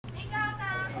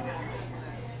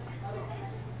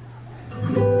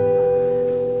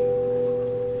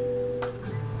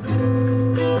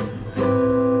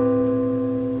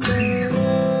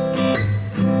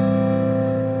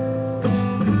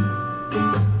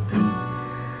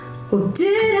Well,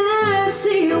 did I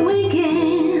see you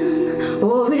winking,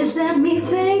 or is that me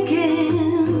thinking?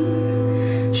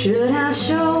 Should I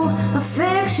show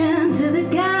affection to the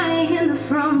guy in the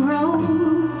front row?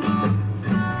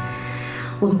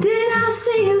 Well, did I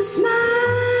see you smile?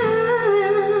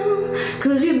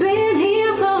 'Cause you've been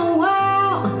here for a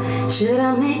while. Should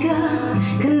I make a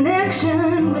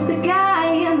connection with the guy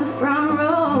in the front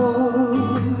row?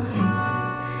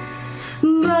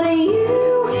 But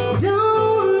you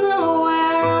don't know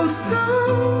where I'm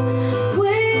from,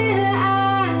 where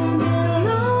I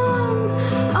belong.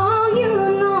 All you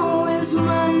know is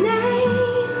my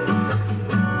name.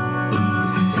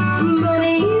 But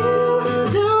you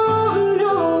don't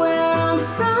know where I'm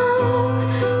from,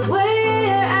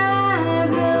 where I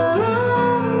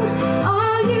belong.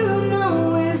 All you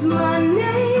know is my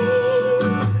name.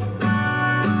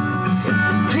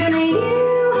 And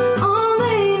you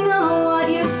only know what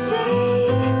you see,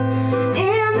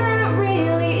 and that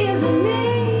really isn't me.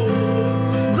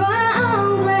 But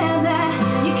I'm glad that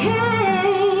you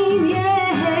came,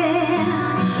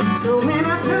 yeah. So when I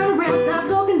turn around, stop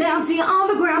looking down, see you on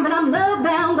the ground. But I'm love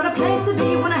bound, got a place to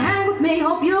be. Wanna hang with me,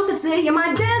 hope you can see you're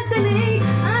my destiny.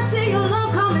 I see your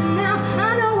love coming now, I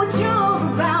know what you're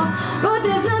about, but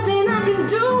there's nothing I can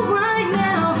do right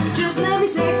now. Just let me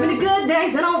say it's been a good day,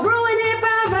 so don't ruin it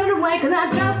by running away. 'Cause I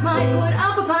just might put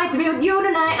up a fight to be with you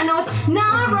tonight. I know it's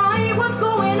not right, what's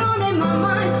going on in my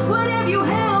mind? Whatever you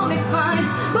help me find,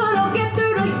 but I'll get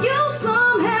through to you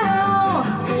somehow.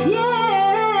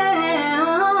 Yeah.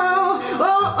 Oh,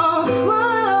 oh, oh,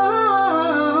 whoa,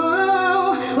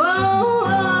 whoa,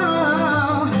 whoa,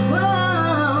 whoa.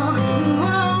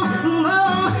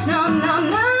 No, no,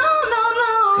 no, no,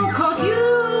 no. 'Cause you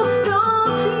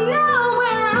don't know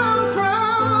where I'm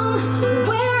from,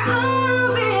 where I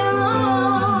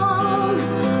belong.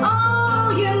 All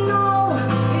you know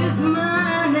is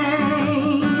my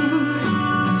name.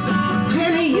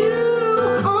 And you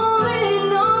only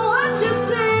know what you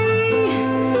see,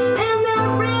 and that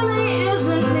really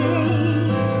isn't me.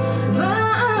 But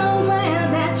I'm glad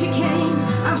that you came,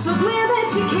 I'm so glad that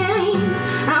you came,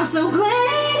 I'm so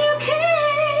glad you came.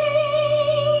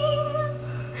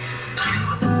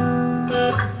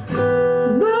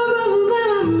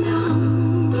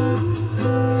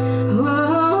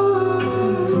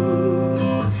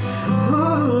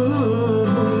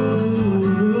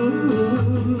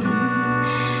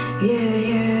 Yeah,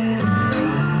 yeah.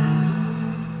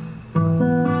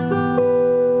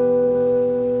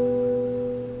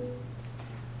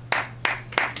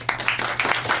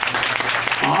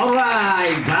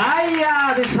 Alright, vaya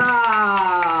de esa